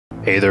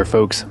Hey there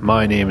folks,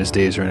 my name is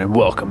Dazer and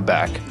welcome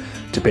back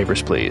to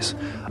Papers, Please.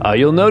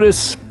 You'll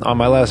notice on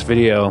my last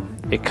video,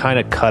 it kind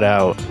of cut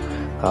out.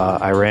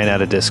 I ran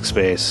out of disk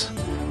space,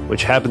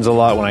 which happens a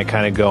lot when I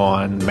kind of go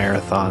on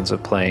marathons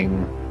of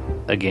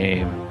playing a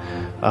game.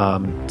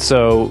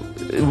 So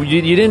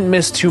you didn't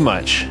miss too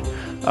much.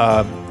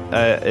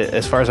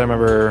 As far as I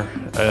remember,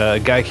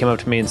 a guy came up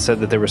to me and said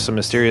that there was some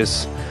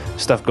mysterious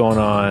stuff going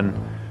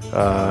on,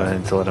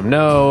 and to let him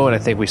know, and I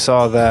think we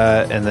saw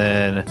that, and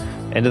then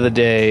end of the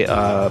day,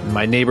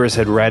 my neighbors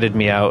had ratted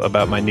me out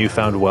about my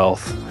newfound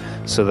wealth,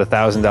 so the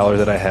 $1,000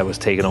 that I had was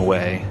taken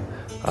away,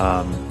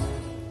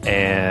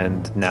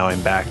 and now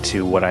I'm back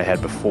to what I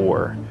had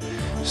before.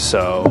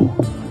 So,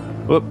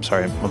 whoops,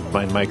 sorry,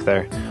 my mic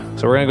there.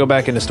 So we're going to go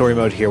back into story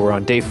mode here. We're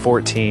on day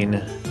 14,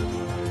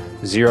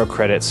 0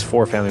 credits,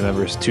 4 family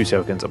members, 2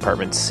 tokens,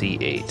 apartment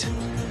C8.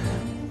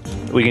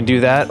 We can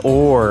do that,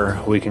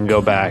 or we can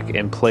go back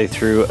and play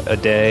through a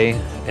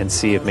day and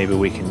see if maybe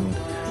we can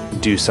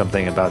do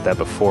something about that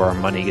before our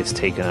money gets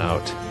taken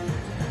out.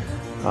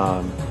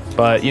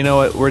 But you know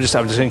what? I'm just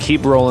going to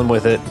keep rolling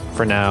with it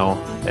for now,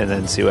 and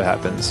then see what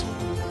happens.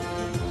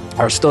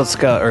 Our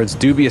Stutska, or its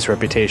dubious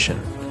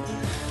reputation.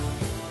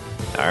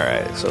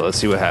 Alright, so let's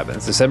see what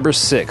happens. December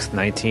 6th,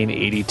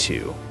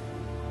 1982.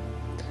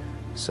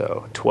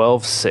 So,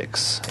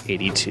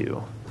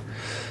 12/6/82.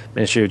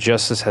 Ministry of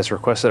Justice has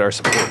requested our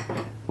support.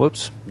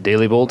 Whoops.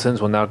 Daily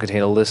bulletins will now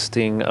contain a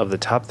listing of the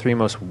top 3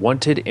 most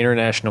wanted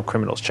international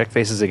criminals. Check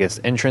faces against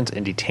entrants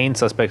and detain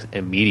suspects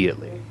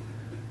immediately.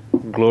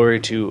 Glory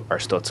to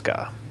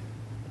Arstotska.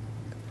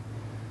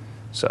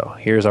 So,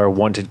 here's our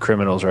wanted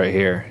criminals right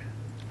here.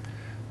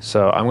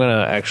 So, I'm going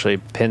to actually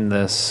pin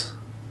this.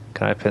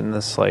 Can I pin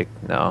this? Like,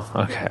 no.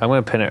 Okay, I'm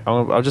going to pin it.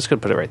 I'm just going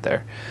to put it right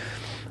there.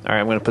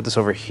 Alright, I'm going to put this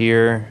over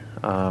here.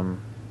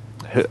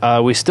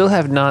 We still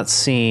have not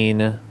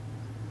seen...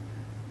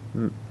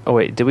 Oh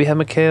wait, did we have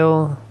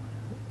Mikhail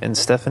and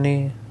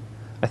Stephanie?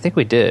 I think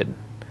we did.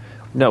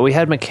 No, we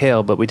had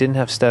Mikhail, but we didn't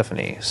have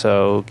Stephanie.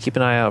 So keep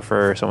an eye out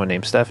for someone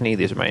named Stephanie.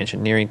 These are my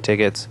engineering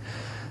tickets.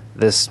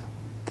 This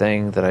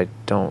thing that I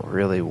don't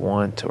really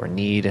want or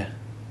need.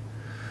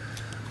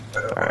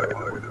 Alright.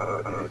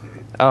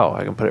 Oh,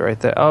 I can put it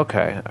right there.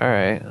 Okay,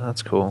 alright,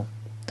 that's cool.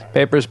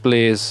 Papers,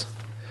 please.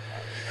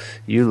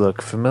 You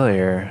look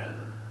familiar.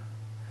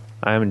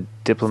 I'm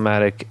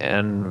diplomatic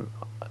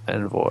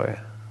envoy.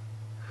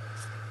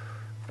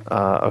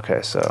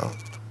 Okay, so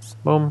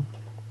boom,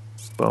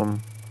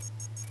 boom.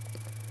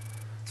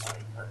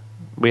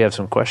 We have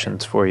some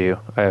questions for you.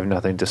 I have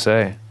nothing to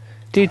say.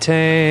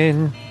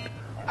 Detain.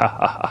 Ha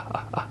ha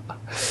ha ha.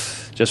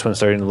 Just when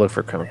starting to look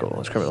for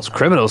criminals.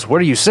 Criminals, what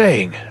are you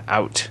saying?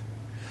 Out.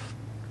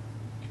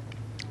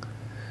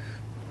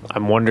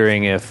 I'm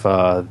wondering if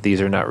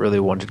these are not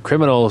really wanted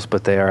criminals,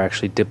 but they are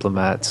actually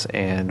diplomats,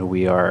 and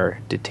we are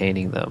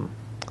detaining them.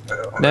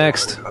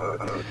 Next.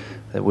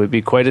 That would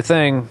be quite a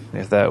thing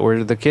if that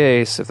were the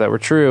case, if that were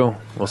true.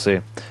 We'll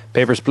see.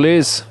 Papers,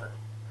 please.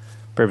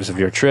 Purpose of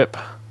your trip,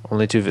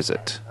 only to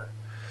visit.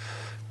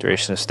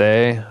 Duration of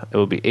stay, it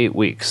will be 8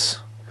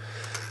 weeks.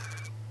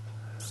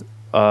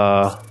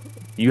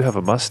 You have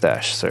a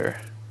mustache, sir.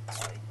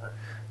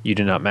 You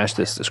do not match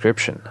this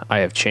description. I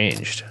have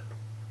changed.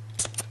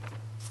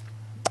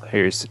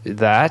 Here's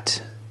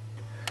that.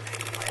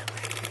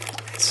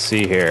 Let's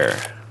see here.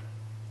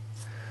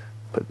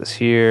 Put this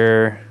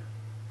here.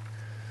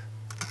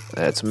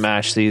 Let's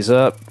match these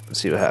up.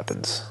 See what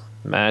happens.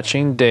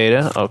 Matching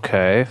data.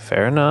 Okay,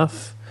 fair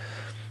enough.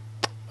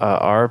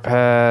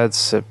 Arpad,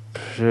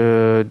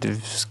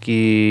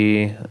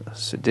 Sadivsky,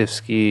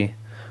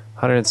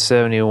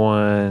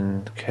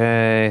 171.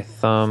 Okay,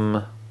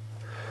 thumb.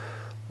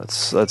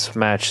 Let's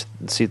match.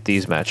 Let's see if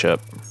these match up.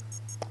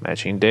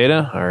 Matching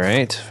data. All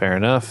right, fair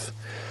enough.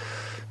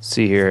 Let's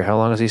see here. How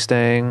long is he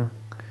staying?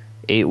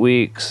 8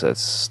 weeks.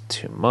 That's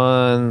 2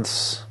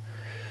 months.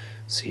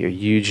 Let's see here.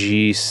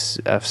 UG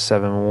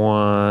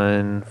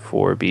F71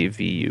 4B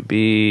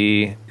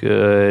VUB.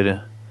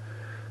 Good.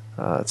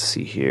 Let's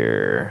see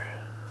here.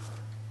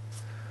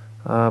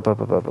 Let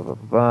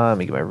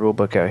me get my rule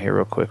book out here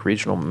real quick.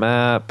 Regional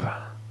map.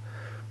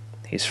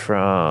 He's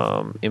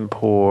from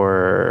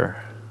Impor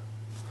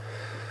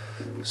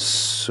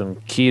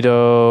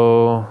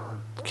Sunkido.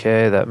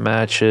 Okay, that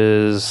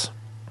matches.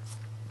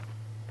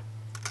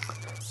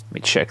 Let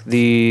me check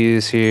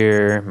these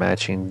here.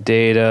 Matching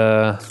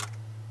data.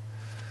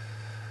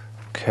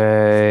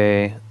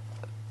 Okay.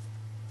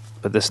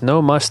 But this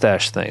no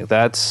mustache thing,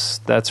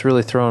 that's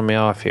really throwing me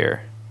off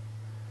here.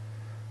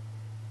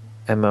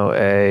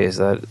 MOA, is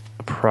that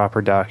a proper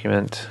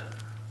document?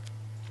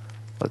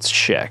 Let's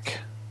check.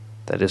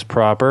 That is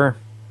proper.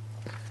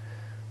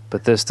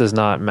 But this does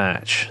not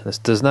match. This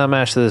does not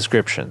match the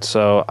description.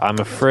 So I'm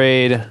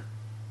afraid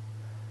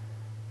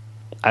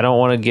I don't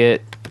want to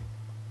get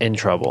in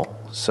trouble.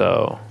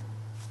 So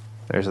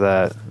there's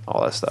that,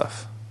 all that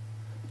stuff.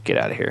 Get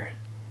out of here.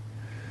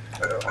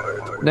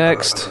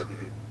 Next.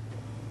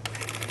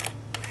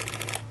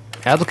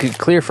 Applicant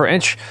clear for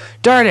entry.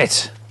 Darn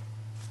it!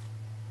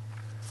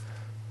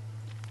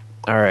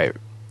 Alright.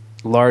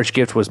 Large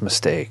gift was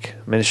mistake.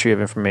 Ministry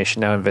of Information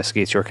now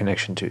investigates your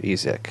connection to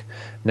EZIC.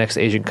 Next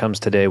agent comes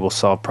today will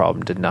solve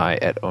problem. Deny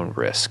at own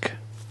risk.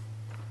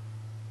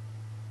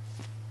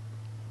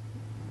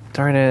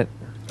 Darn it.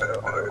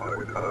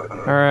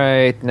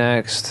 Alright,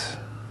 next.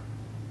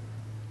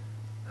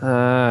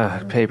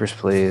 Papers,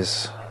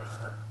 please.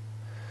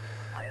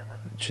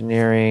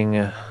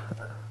 Engineering.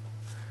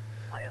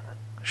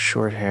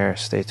 Short hair,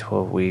 stay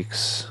 12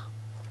 weeks.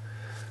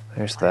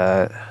 There's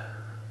that.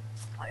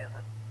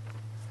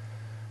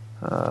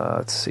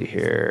 Let's see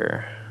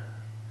here.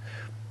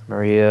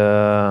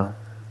 Maria.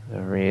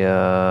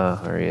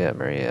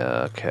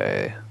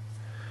 Okay.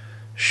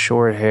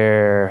 Short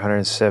hair,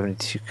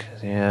 172.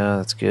 Yeah,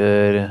 that's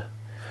good.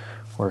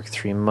 Work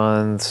 3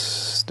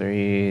 months.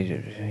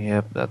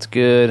 Yep, that's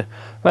good.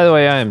 By the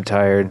way, I am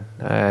tired.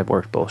 I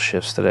worked both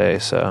shifts today,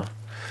 so.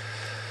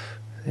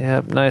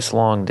 Yep, nice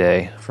long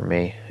day for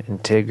me.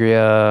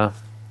 Integria.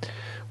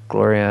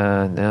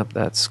 Gloria. Yep,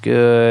 that's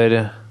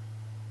good.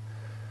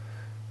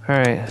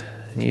 Alright.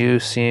 You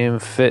seem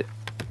fit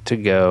to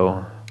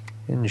go.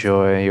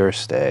 Enjoy your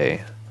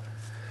stay.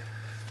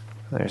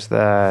 There's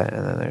that,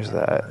 and then there's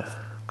that.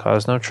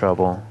 Cause no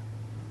trouble.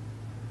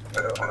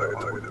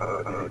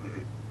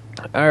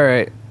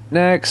 Alright,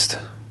 next.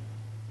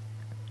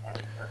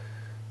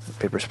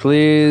 Papers,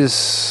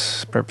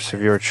 please. Purpose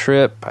of your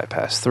trip. I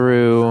pass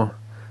through.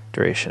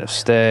 Duration of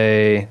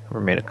stay.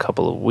 Remain a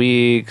couple of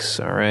weeks.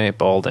 Alright,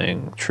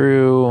 Balding.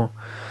 True.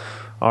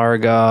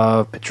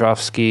 Argov,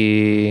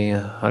 Petrovsky,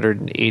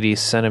 180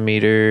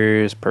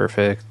 centimeters,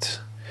 perfect.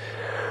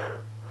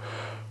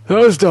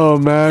 Those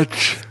don't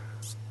match.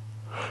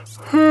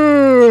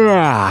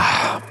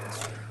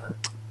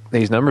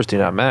 These numbers do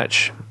not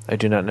match. I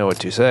do not know what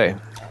to say.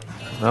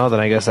 Well,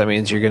 then I guess that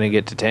means you're going to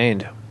get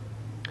detained.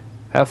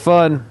 Have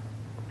fun.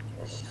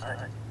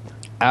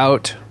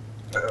 Out.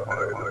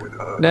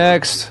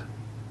 Next.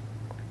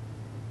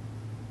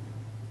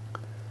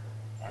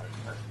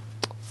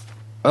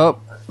 Oh.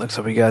 Looks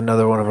like we got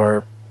another one of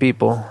our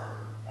people.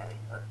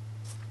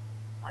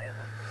 I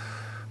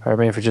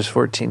remain for just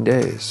 14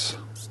 days.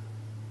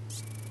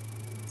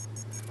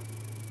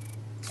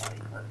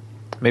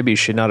 Maybe you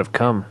should not have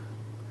come.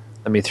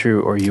 Let me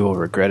through or you will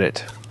regret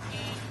it.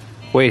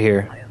 Wait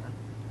here.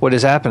 What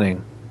is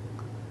happening?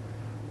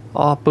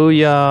 Oh,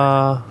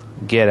 booyah.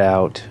 Get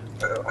out.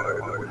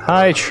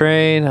 Hi,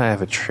 train. I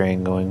have a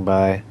train going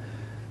by.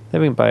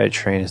 Living by a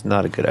train is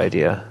not a good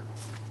idea.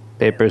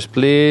 Papers,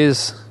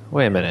 please.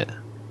 Wait a minute.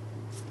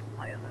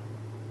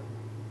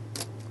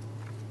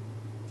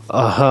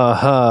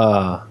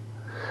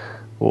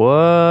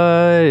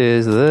 What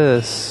is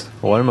this?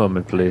 One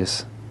moment,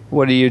 please.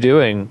 What are you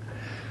doing?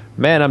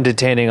 Man, I'm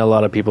detaining a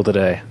lot of people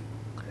today.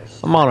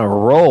 I'm on a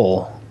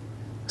roll.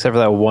 Except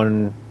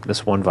for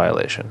this one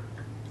violation.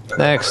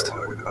 Next.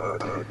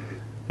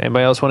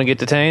 Anybody else want to get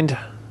detained?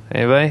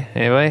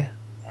 Anybody?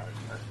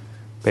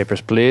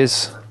 Papers,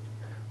 please.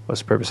 What's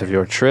the purpose of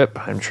your trip?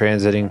 I'm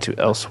transiting to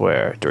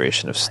elsewhere.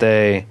 Duration of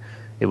stay.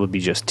 It would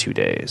be just 2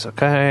 days.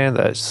 Okay,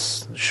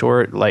 that's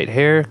short, light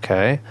hair.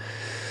 Okay.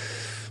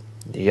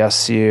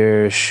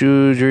 Yasir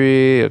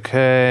Shudri.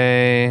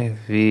 Okay.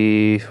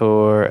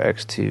 V4,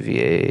 X2,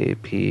 VA,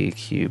 P,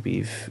 Q,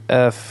 B,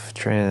 F.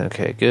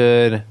 Okay,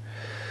 good.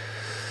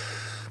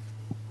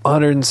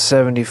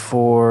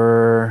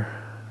 174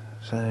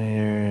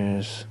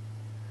 centimeters.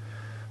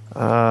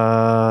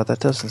 That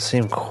doesn't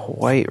seem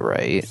quite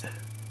right.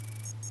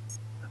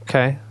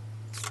 Okay.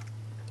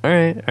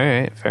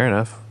 Alright, fair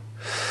enough.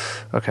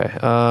 Okay,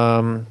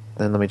 then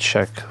let me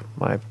check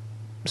my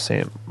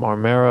St.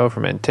 Marmero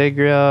from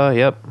Integria.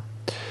 Yep.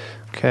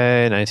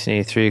 Okay,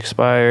 1983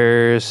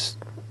 expires.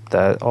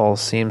 That all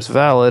seems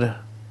valid.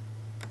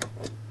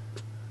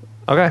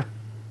 Okay.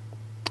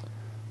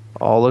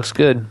 All looks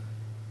good.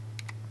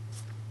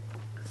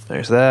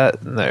 There's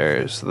that, and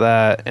there's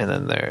that, and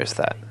then there's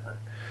that.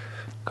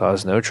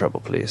 Cause no trouble,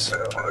 please.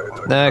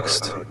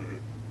 Next.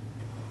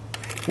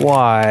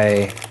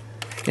 Why?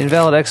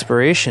 Invalid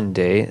expiration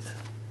date?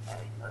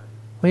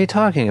 What are you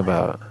talking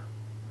about?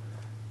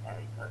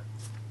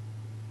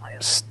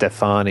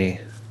 Stefani.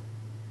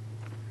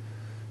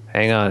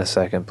 Hang on a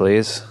second,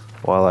 please,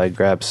 while I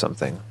grab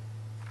something.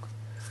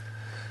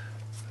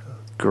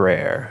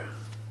 Greer.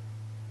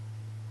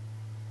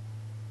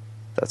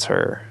 That's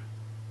her.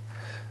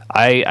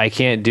 I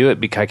can't do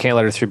it because I can't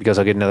let her through because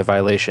I'll get another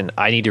violation.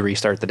 I need to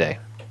restart the day.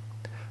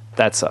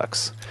 That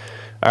sucks.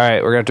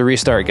 Alright, we're going to have to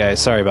restart,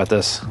 guys. Sorry about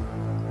this.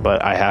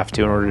 But I have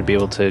to in order to be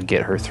able to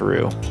get her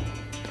through.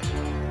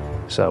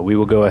 So we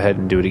will go ahead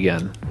and do it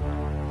again.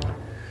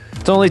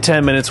 It's only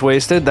 10 minutes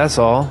wasted, that's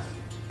all.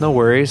 No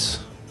worries.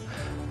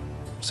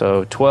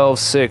 So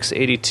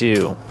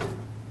 12/6/82.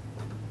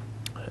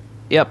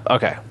 Yep,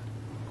 okay.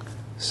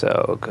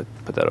 So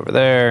put that over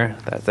there,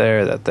 that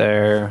there, that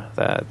there,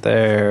 that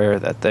there,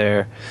 that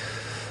there,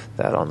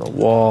 that on the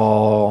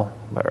wall,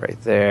 about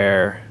right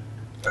there.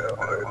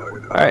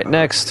 Alright,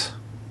 next.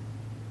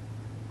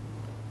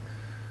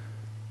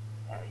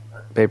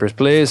 Papers,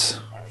 please.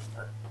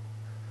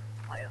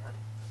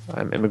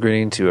 I'm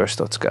immigrating to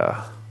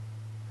Arstotzka.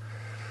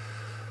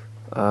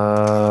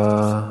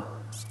 Okay,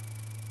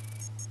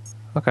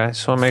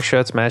 just want to make sure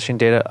that's matching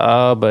data.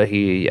 But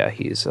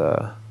he's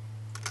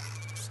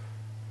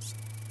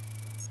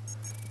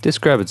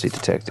discrepancy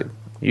detected.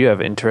 You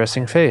have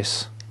interesting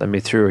face. Let me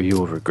through or you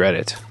will regret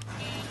it.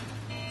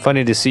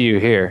 Funny to see you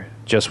here,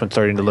 just when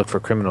starting to look for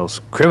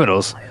criminals.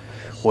 Criminals?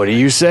 What are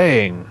you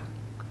saying?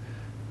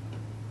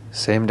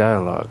 Same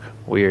dialogue.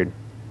 Weird.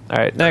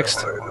 Alright,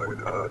 next.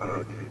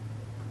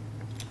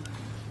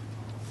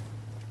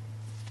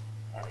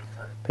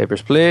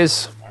 Papers,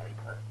 please.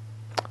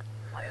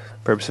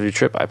 Purpose of your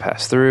trip, I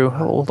passed through.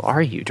 How old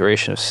are you?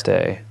 Duration of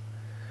stay.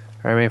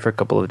 I remain for a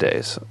couple of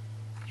days.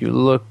 You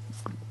look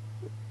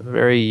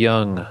very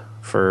young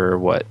for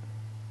what?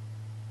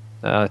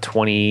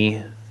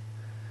 20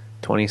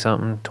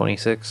 something,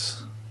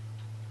 26.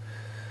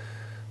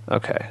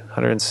 Okay,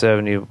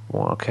 171.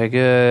 Okay,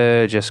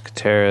 good. Jessica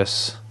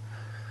Terrace.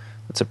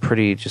 That's a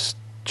pretty just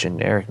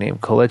generic name.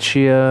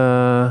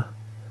 Kolechia,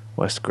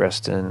 West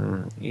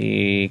Greston,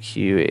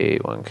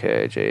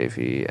 EQ81K,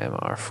 JV,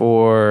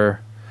 MR4,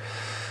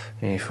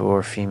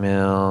 84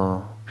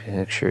 female.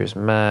 Pictures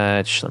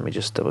match. Let me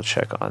just double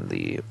check on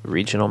the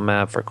regional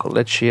map for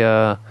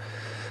Kolechia.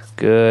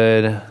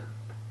 Good.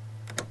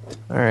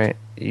 Alright,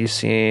 you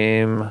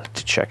seem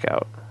to check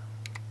out.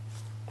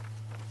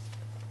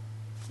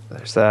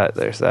 There's that,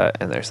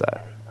 and there's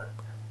that.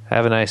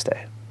 Have a nice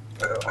day.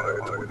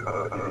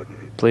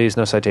 Please,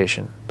 no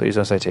citation. Please,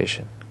 no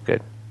citation.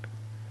 Good.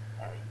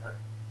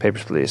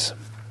 Papers, please.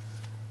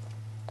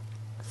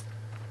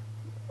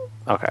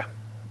 Okay.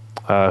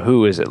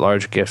 Who is it?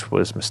 Large gift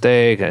was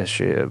mistake.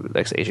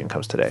 Next agent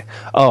comes today.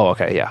 Oh,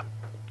 okay, yeah.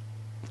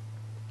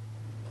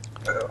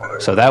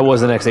 So that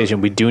was the next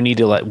agent. We do need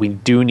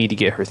to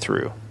get her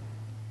through.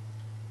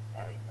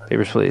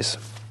 Papers, please.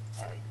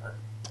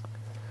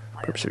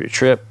 Purpose of your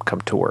trip,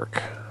 come to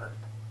work.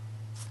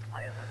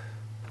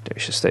 You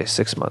should stay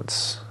 6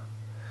 months.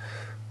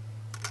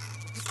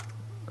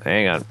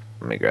 Hang on.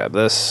 Let me grab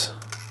this.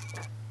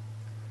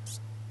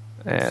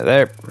 And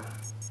there.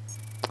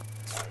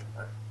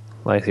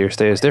 Length of your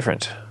stay is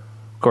different.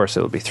 Of course,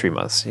 it'll be 3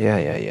 months.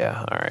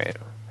 Yeah. All right.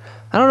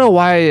 I don't know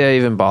why I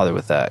even bother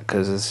with that,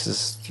 because it's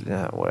just,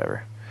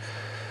 whatever.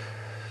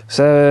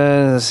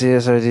 7,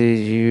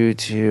 CSRD,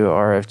 U2,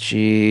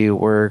 RFG,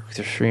 work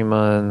for 3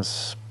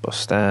 months.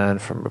 Bostan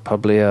from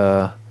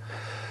Republia.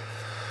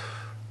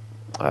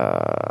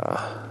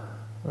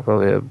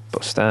 Republia,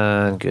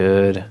 Bostan,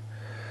 good.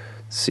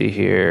 Let's see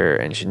here,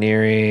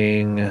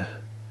 engineering.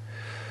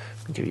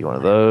 I'll give you one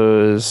of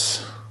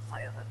those.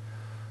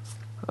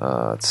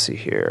 Let's see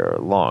here,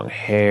 long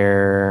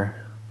hair.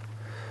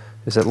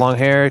 Is it long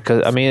hair?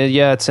 Cause I mean,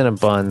 yeah, it's in a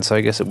bun, so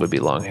I guess it would be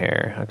long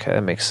hair. Okay,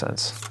 that makes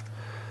sense.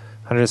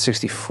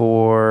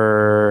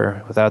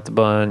 164 without the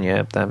bun.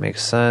 Yep, that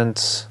makes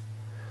sense.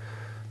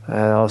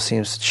 That all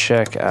seems to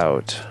check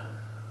out.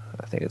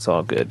 I think it's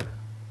all good.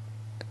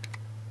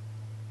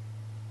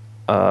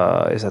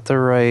 Is that the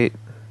right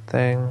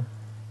thing?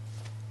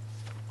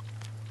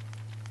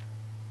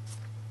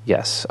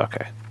 Yes,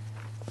 okay.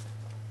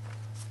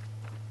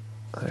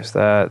 There's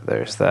that,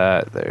 there's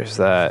that, there's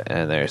that,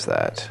 and there's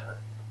that.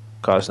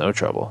 Cause no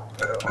trouble.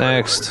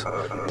 Next.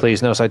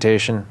 Please, no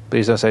citation.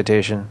 Please, no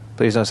citation.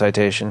 Please, no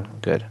citation.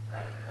 Good.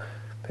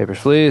 Papers,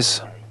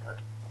 please.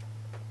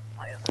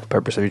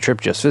 Purpose of your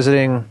trip, just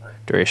visiting.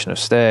 Duration of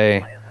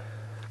stay,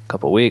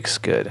 couple weeks.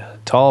 Good.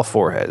 Tall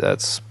forehead.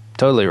 That's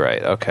totally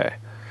right. Okay.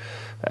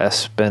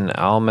 Espen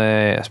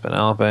Alme,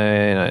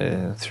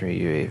 93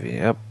 UAV.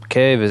 Yep.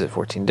 Okay. Visit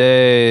 14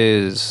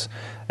 days.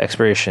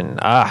 Expiration.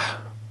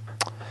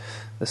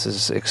 This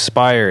is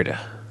expired.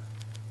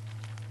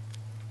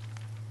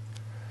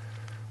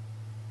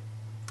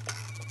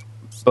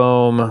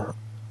 Boom.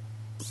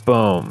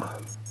 Boom.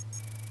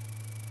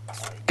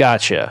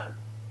 Gotcha.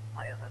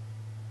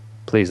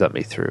 Please let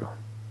me through.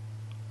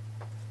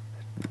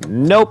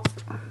 Nope.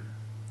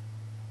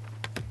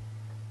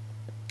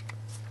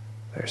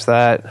 There's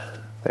that.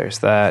 There's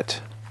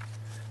that.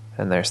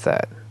 And there's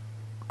that.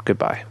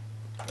 Goodbye.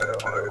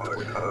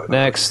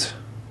 Next.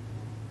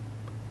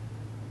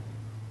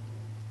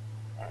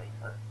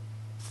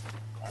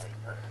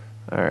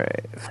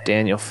 Alright.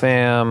 Daniel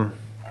Pham.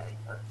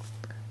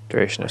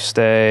 Duration of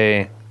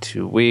stay,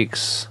 2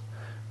 weeks.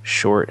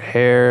 Short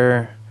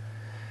hair.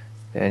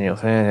 Daniel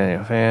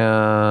Pham.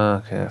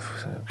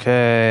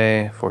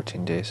 Okay.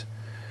 14 days.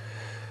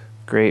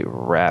 Great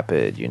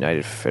Rapid,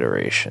 United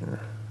Federation.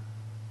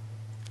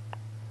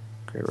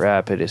 Great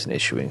Rapid is an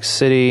issuing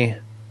city.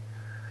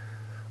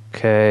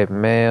 Okay,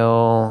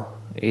 male,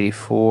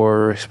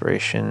 84,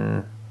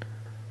 expiration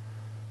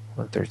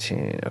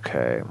 113.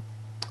 Okay.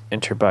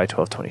 Enter by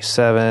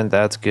 12/27.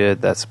 That's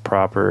good. That's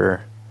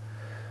proper.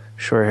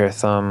 Short hair,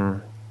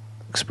 thumb,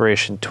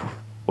 expiration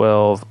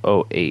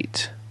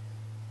 12/08.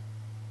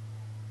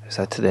 Is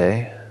that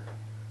today?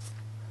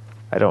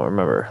 I don't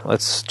remember.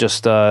 Let's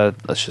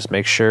just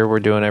make sure we're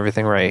doing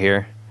everything right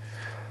here.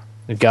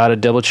 We gotta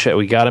double check.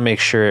 We gotta make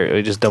sure.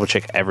 We just double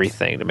check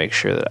everything to make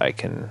sure that I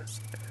can.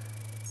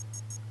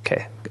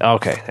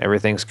 Okay.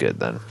 Everything's good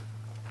then.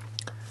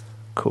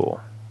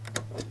 Cool.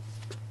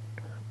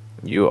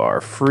 You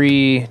are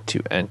free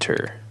to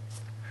enter.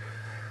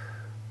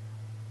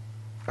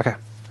 Okay,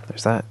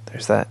 there's that,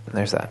 there's that, and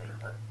there's that.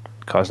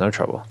 Cause no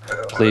trouble.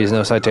 Please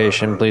no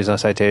citation, please no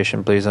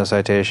citation, please no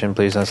citation,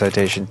 please no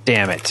citation.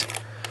 Damn it.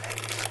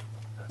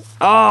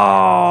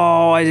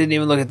 Oh, I didn't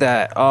even look at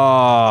that.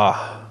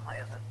 Oh.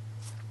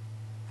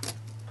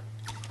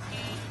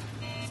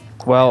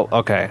 Well,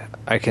 okay.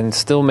 I can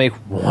still make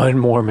one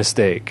more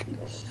mistake.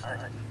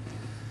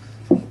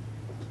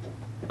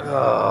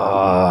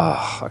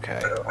 Oh,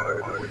 okay.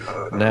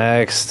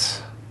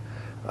 Next.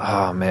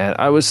 Oh, man.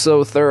 I was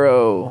so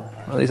thorough.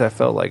 At least I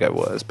felt like I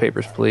was.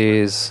 Papers,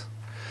 please.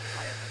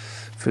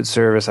 Food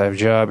service. I have a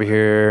job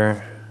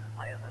here.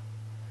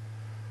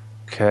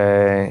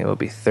 Okay. It will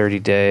be 30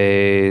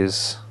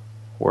 days.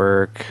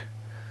 Work.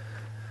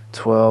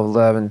 12,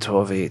 11,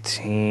 12,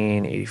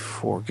 18,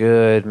 84.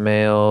 Good.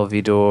 Male.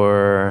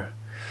 Vidor.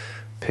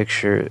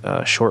 Picture.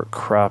 Short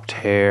cropped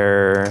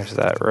hair. Is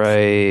that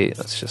right?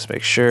 Let's just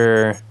make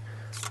sure.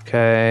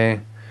 Okay.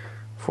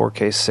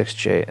 4K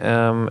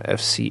 6JM.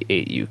 FC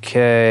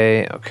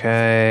 8UK.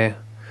 Okay.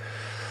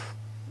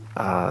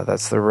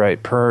 That's the right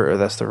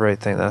that's the right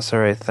thing. That's the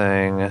right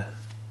thing.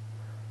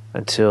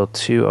 Until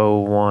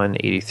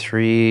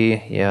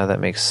 20183. Yeah,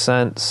 that makes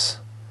sense.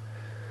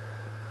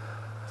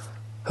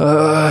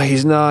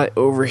 He's not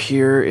over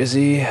here, is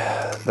he?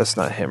 That's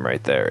not him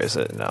right there, is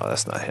it? No,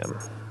 that's not him.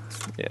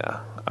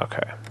 Yeah,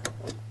 okay.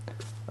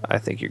 I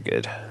think you're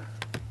good.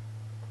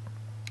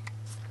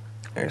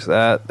 There's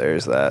that,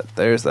 there's that,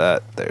 there's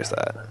that, there's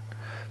that.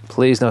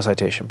 Please no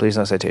citation, please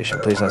no citation,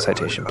 please no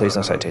citation, please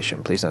no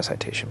citation, please no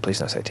citation,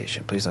 please no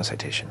citation, please no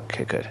citation.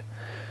 Okay, good.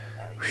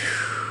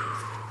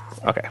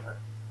 Okay.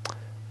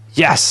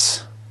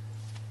 Yes!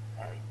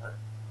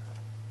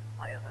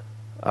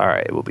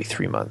 Alright, it will be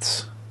 3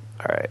 months.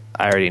 Alright,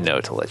 I already know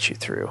to let you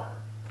through.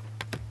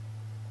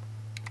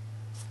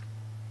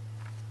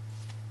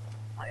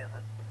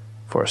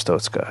 For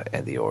Stotska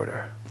and the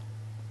order.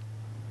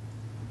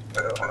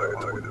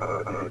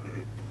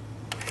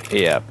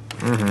 Yep.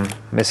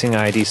 Missing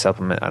ID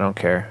supplement. I don't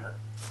care.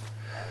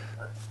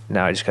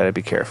 Now I just gotta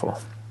be careful.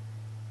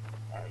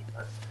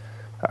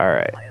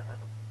 Alright.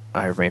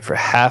 I remain for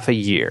half a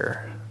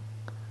year.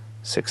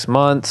 6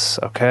 months.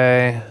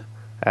 Okay.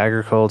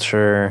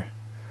 Agriculture.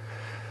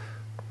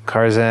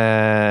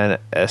 Karzan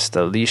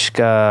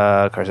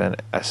Estelishka. Karzan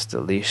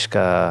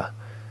Estelishka.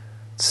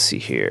 Let's see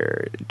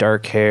here.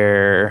 Dark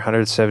hair.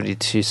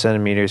 172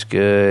 centimeters.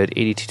 Good.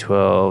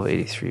 8212.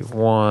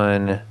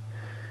 83.1.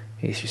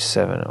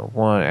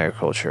 83.701.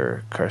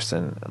 Agriculture.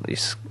 Karsten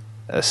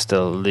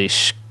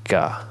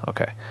Estelishka.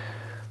 Okay.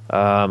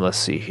 Let's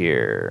see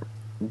here.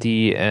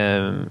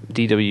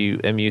 DWMUC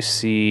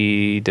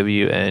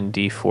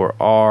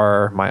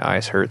WND4R. My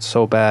eyes hurt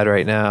so bad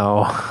right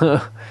now.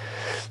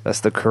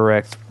 That's the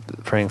correct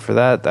praying for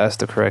that. That's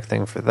the correct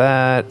thing for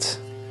that.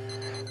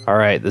 All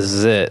right, this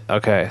is it.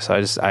 Okay,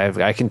 so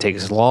I can take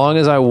as long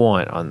as I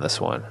want on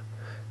this one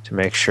to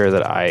make sure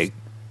that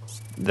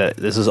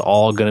this is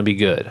all going to be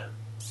good.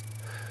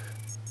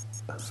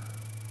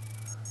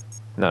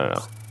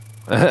 No.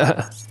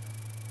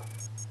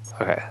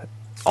 Okay,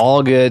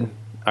 all good.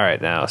 All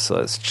right, now so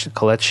let's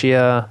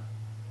Kolechia.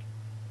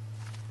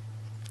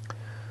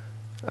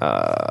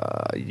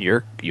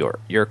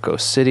 Yurko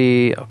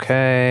City.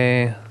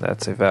 Okay,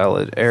 that's a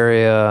valid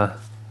area.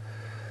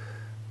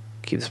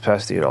 Keep this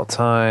past due at all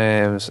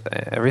times.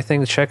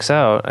 Everything checks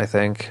out, I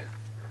think.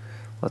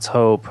 Let's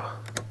hope.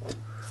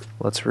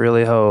 Let's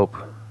really hope.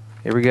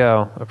 Here we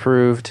go.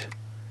 Approved.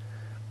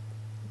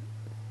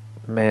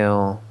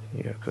 Mail.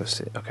 Yurko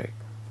City. Okay,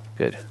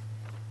 good.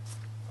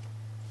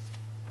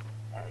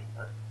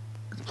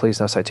 Please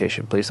no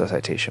citation. Please no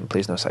citation.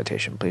 Please no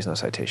citation. Please no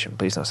citation.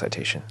 Please no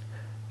citation.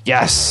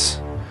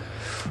 Yes!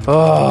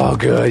 Oh,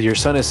 good. Your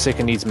son is sick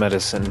and needs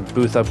medicine.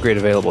 Booth upgrade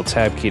available.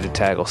 Tab key to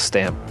toggle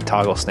stamp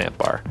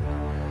bar.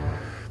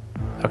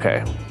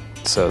 Okay,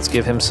 so let's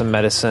give him some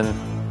medicine.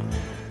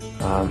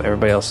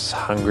 Everybody else is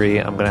hungry.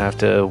 I'm gonna have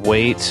to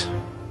wait.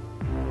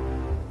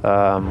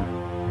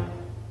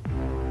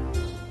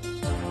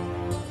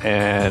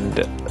 And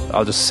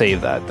I'll just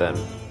save that then.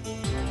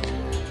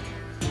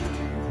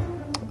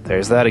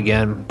 There's that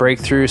again.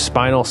 Breakthrough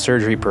spinal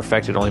surgery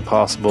perfected only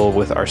possible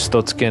with our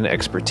Stotskin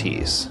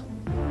expertise.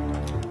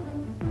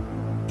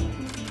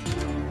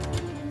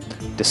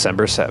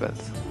 December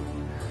 7th.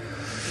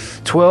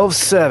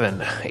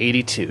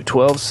 12/7/82.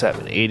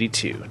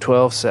 12/7/82.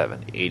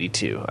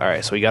 12/7/82. All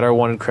right, so we got our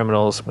wanted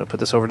criminals. I'm going to put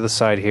this over to the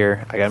side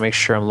here. I got to make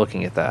sure I'm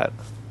looking at that.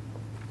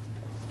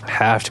 I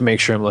have to make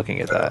sure I'm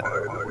looking at that.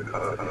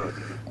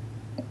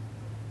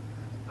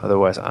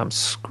 Otherwise, I'm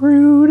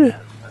screwed.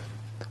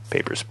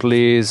 Papers,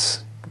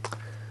 please.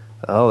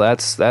 Oh,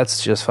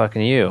 that's just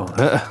fucking you.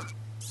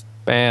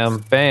 Bam,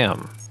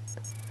 bam.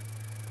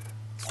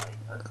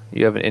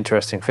 You have an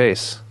interesting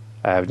face.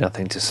 I have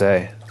nothing to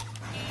say.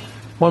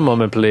 One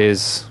moment,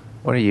 please.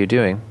 What are you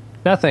doing?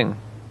 Nothing.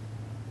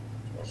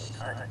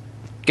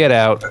 Get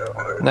out.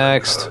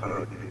 Next.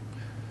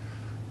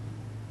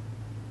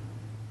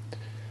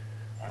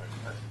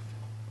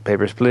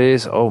 Papers,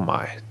 please. Oh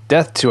my.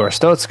 Death to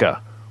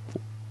Arstotzka.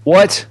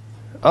 What?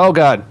 Oh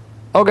god.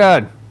 Oh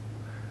god.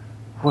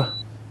 What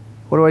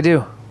do I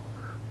do?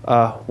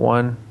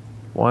 1,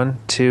 1,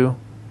 2,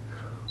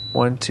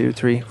 1, 2,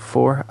 3,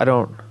 4. I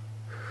don't.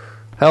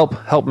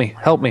 Help me,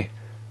 help me.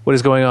 What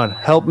is going on?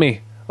 Help me.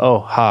 Oh,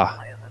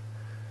 ha.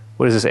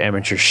 What is this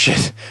amateur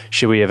shit?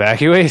 Should we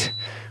evacuate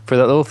for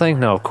that little thing?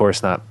 No, of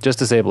course not. Just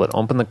disable it.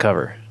 Open the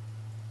cover.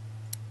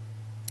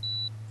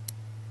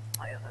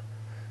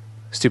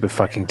 Stupid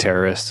fucking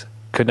terrorist.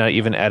 Could not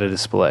even add a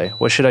display.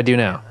 What should I do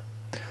now?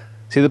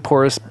 See the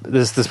porous...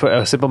 This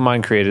a simple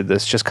mind created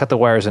this. Just cut the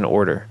wires in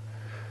order.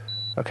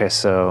 Okay,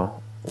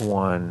 so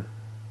 1,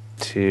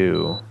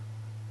 2,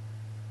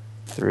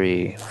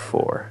 3,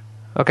 4.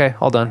 Okay,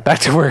 all done. Back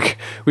to work.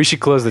 We should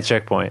close the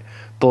checkpoint.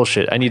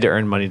 Bullshit. I need to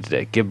earn money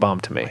today. Give bomb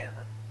to me.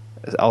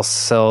 I'll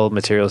sell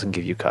materials and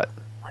give you cut.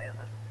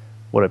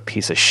 What a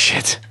piece of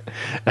shit.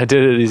 I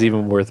did it is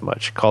even worth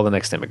much. Call the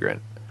next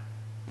immigrant.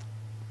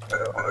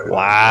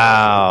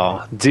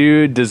 Wow.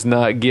 Dude does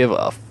not give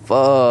a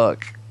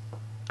fuck.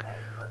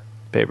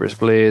 Papers,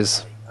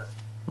 please.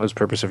 What's the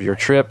purpose of your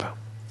trip?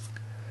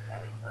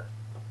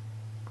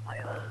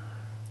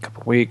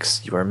 Couple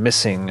weeks. You are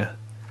missing.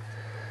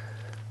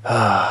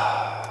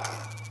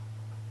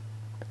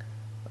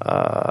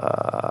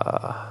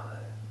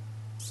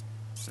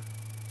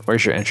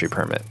 Where's your entry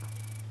permit?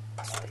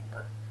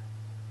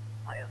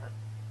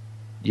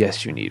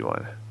 Yes, you need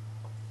one.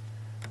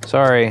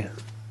 Sorry.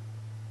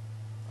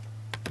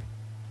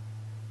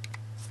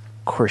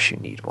 Of course you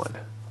need one.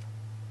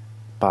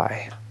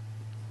 Bye.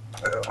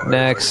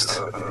 Next.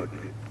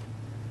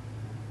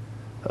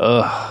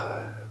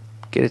 Ugh.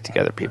 Get it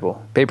together,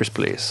 people. Papers,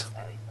 please.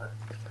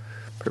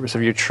 Purpose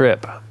of your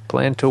trip.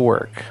 Plan to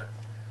work.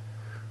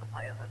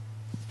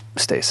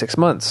 Stay 6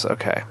 months.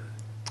 Okay.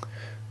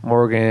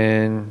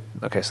 Morgan.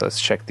 Okay, so let's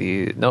check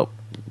the... Nope.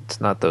 It's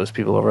not those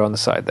people over on the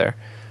side there.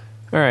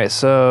 Alright,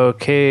 so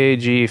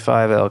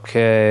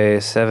KG5LK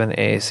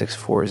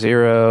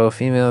 7A640,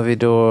 female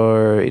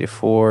Vidor,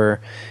 84,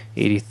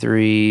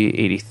 83,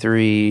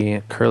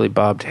 83, curly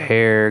bobbed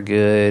hair,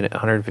 good,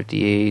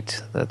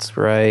 158, that's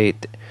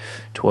right,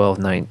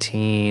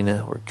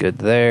 1219, we're good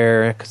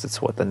there, because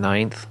it's what, the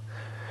 9th,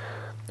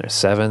 or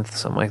 7th,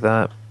 something like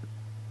that.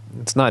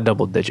 It's not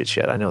double digits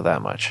yet, I know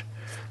that much.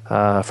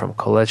 From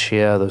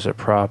Kolechia, those are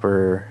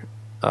proper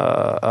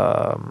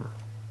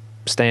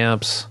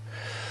stamps.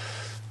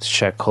 Let's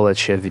check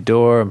Kolechia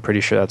Vidor. I'm pretty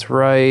sure that's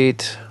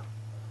right.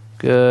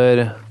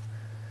 Good.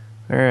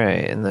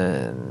 Alright, and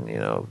then,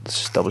 let's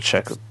just double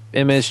check the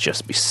image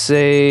just to be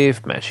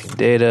safe. Matching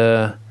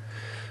data.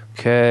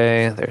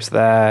 Okay, there's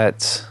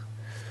that.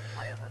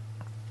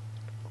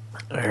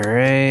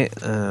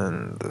 Alright,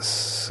 and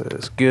this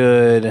is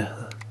good.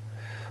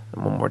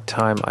 And one more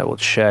time, I will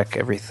check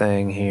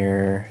everything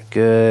here.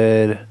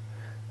 Good.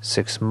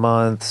 6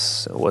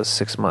 months. It was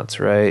 6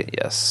 months, right?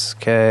 Yes.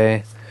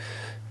 Okay.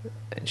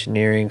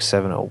 Engineering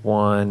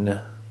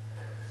 701.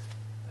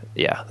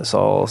 Yeah, this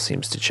all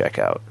seems to check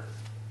out.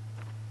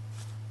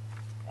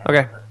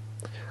 Okay.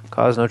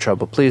 Cause no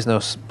trouble. Please no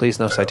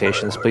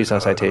citations. Please no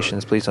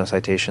citations. Please no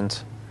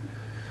citations.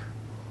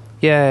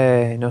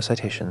 Yay, no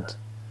citations.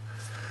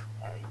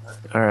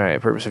 Alright,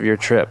 purpose of your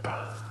trip.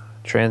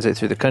 Transit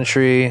through the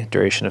country.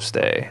 Duration of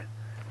stay.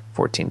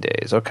 14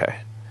 days. Okay.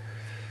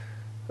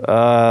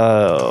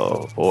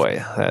 Oh,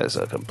 boy. That is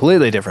a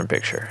completely different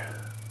picture.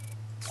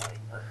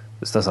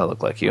 This does not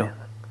look like you.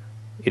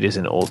 It is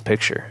an old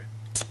picture.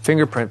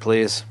 Fingerprint,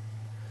 please.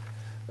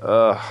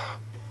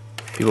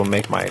 People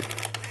make my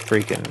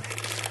freaking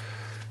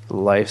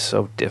life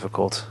so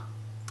difficult.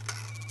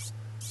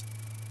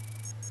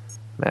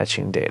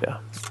 Matching data.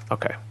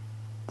 Okay.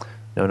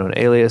 No known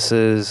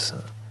aliases.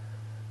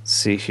 Let's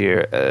see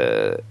here.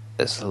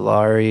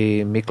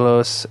 Eslari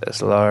Miklos.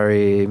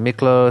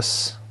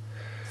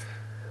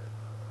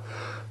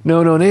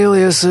 No known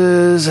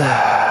aliases.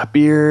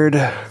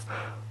 Beard.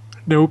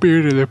 No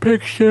beard in the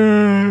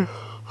picture.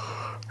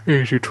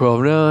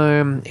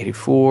 8212.9,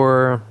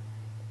 84.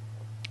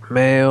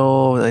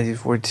 Male,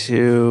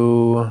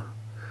 1942.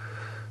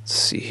 Let's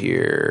see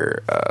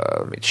here.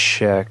 Let me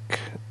check.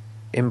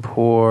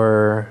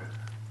 Import.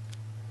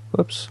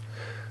 Whoops.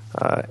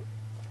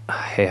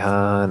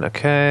 Heihan.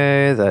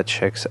 Okay, that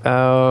checks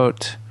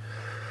out.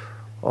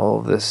 All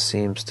of this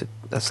seems to...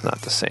 That's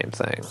not the same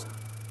thing.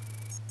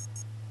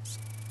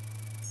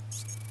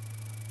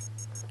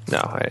 No,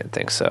 I didn't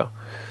think so.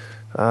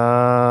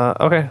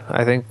 Okay,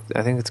 I think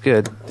it's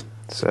good.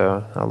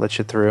 So I'll let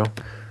you through.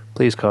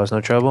 Please cause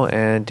no trouble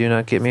and do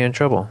not get me in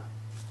trouble,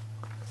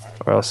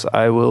 or else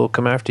I will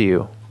come after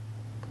you.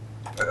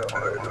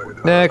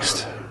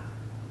 Next.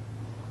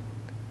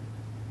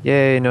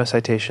 Yay, no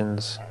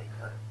citations.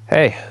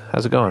 Hey,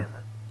 how's it going?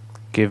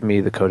 Give me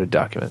the coded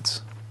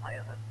documents.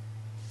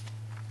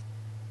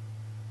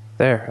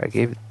 There, I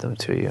gave them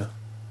to you.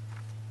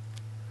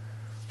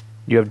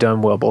 You have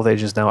done well. Both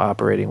agents now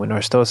operating. When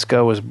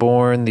Arstotzka was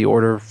born, the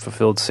Order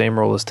fulfilled same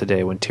role as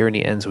today. When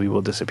tyranny ends, we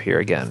will disappear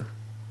again.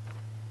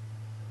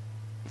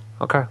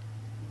 Okay.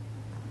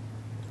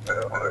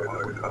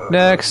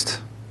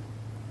 Next.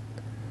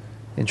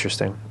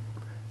 Interesting.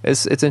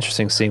 It's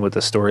interesting seeing what the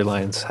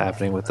storyline's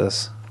happening with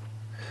this.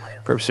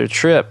 Purpose of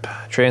trip,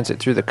 transit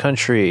through the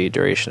country,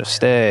 duration of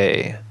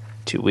stay,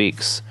 2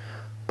 weeks.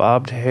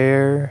 Bobbed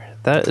hair,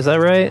 is that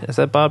right? Is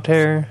that bobbed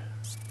hair?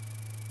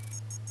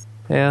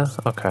 Yeah,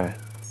 okay.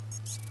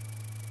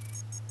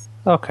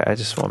 Okay, I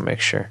just want to make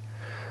sure.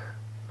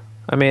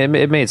 I mean,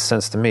 it made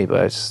sense to me, but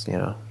I just,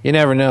 you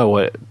never know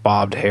what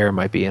bobbed hair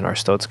might be in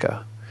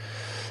Arstotzka.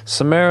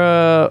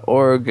 Samara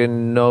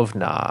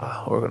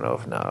Organovna,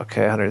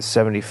 okay,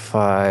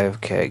 175,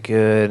 okay,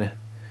 good.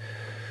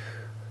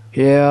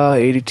 Yeah,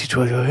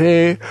 8220,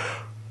 hey,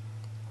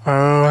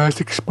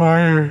 that's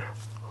expired.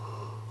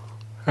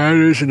 That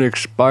is an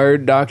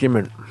expired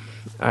document.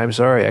 I'm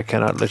sorry, I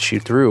cannot let you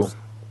through.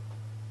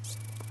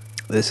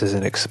 This is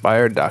an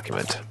expired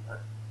document.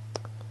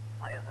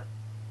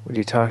 What are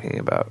you talking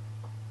about?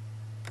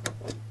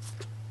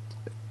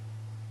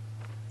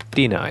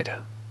 Denied.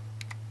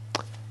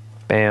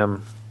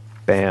 Bam,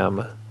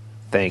 bam,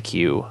 thank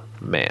you,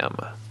 ma'am.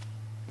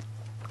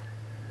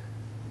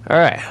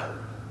 Alright,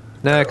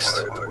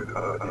 next.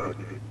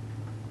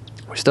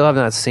 We still have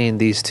not seen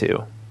these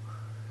two.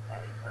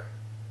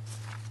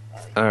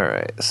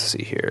 Alright, let's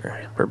see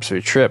here. Purpose of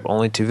your trip,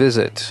 only to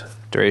visit.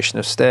 Duration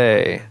of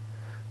stay,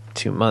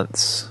 2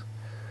 months.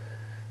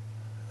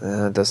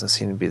 It doesn't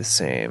seem to be the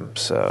same,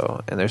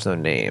 so, and there's no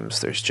names,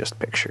 there's just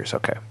pictures,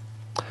 okay.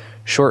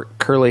 Short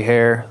curly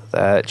hair,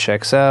 that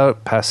checks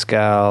out.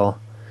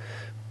 Pascal,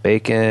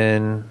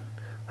 Bacon.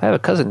 I have a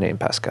cousin named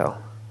Pascal.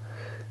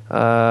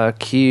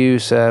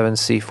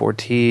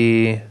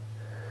 Q7C4T.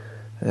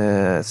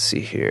 Let's see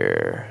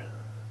here.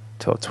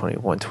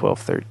 1221,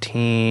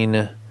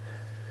 1213.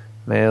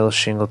 Male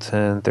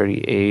Shingleton,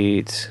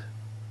 38.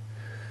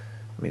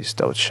 Let me just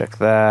double check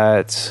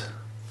that.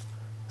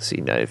 See,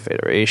 United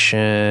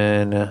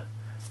Federation.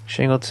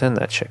 Shingleton,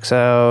 that checks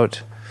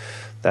out.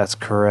 That's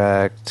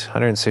correct.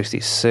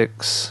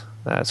 166.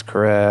 That's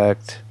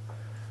correct.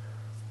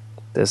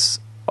 This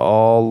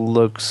all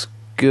looks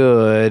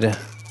good.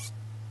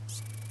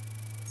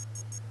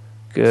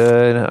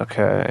 Good.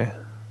 Okay.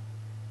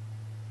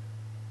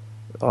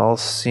 All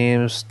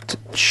seems to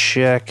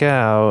check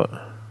out.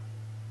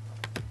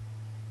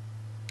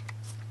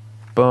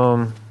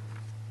 Boom.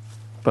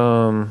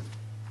 Boom.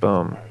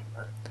 Boom.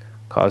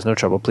 Cause no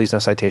trouble. Please no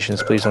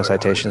citations. Please no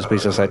citations.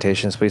 Please no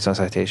citations. Please no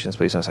citations.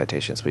 Please no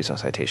citations. Please no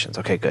citations.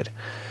 Okay, good.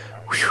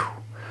 Whew.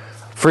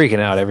 Freaking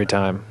out every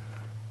time.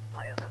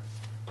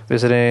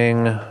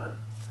 Visiting.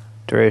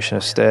 Duration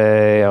of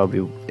stay.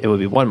 It would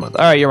be 1 month.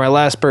 All right, you're my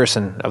last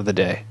person of the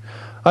day.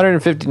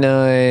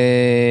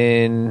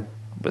 159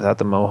 without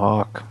the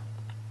mohawk.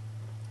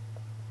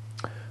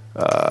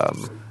 All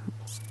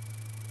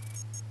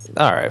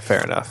right,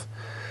 fair enough.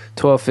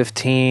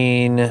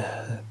 1215.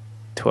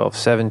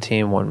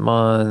 1217, 1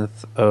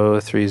 month.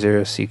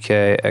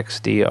 030CK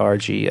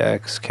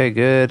XDRGX. Okay,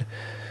 good.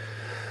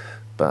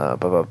 Bum,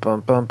 bum,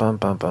 bum, bum, bum,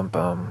 bum, bum,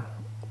 bum.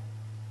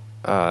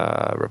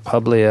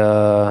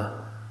 Republia.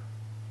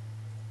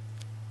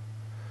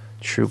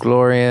 True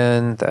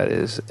Glorian. That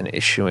is an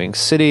issuing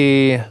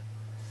city.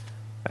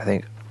 I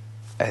think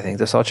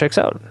this all checks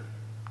out.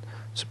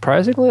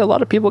 Surprisingly, a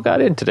lot of people got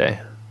in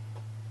today.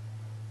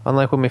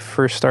 Unlike when we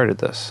first started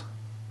this.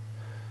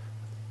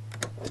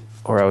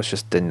 Or I was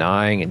just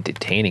denying and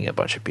detaining a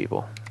bunch of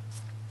people.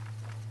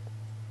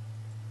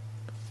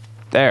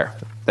 There,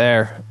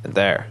 and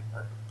there.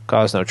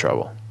 Cause no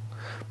trouble.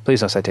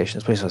 Please no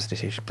citations, please no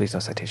citations, please no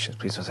citations,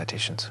 please no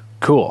citations.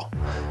 Cool.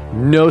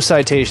 No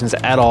citations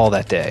at all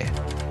that day.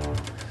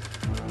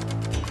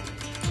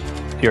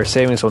 Your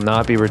savings will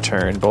not be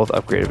returned, both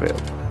upgrade available.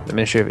 The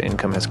Ministry of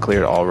Income has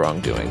cleared all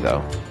wrongdoing,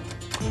 though.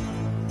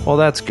 Well,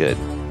 that's good.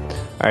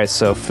 Alright,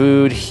 so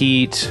food,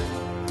 heat,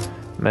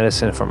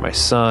 medicine for my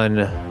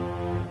son.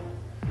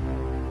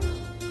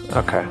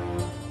 Okay.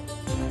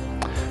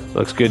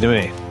 Looks good to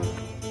me.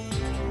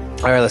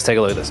 Alright, let's take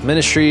a look at this.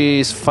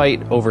 Ministries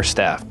fight over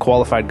staff.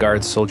 Qualified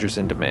guards, soldiers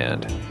in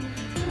demand.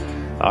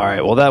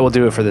 Alright, well that will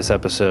do it for this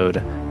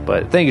episode.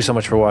 But thank you so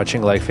much for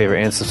watching. Like,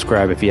 favorite, and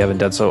subscribe if you haven't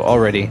done so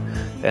already.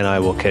 And I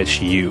will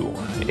catch you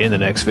in the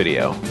next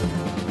video.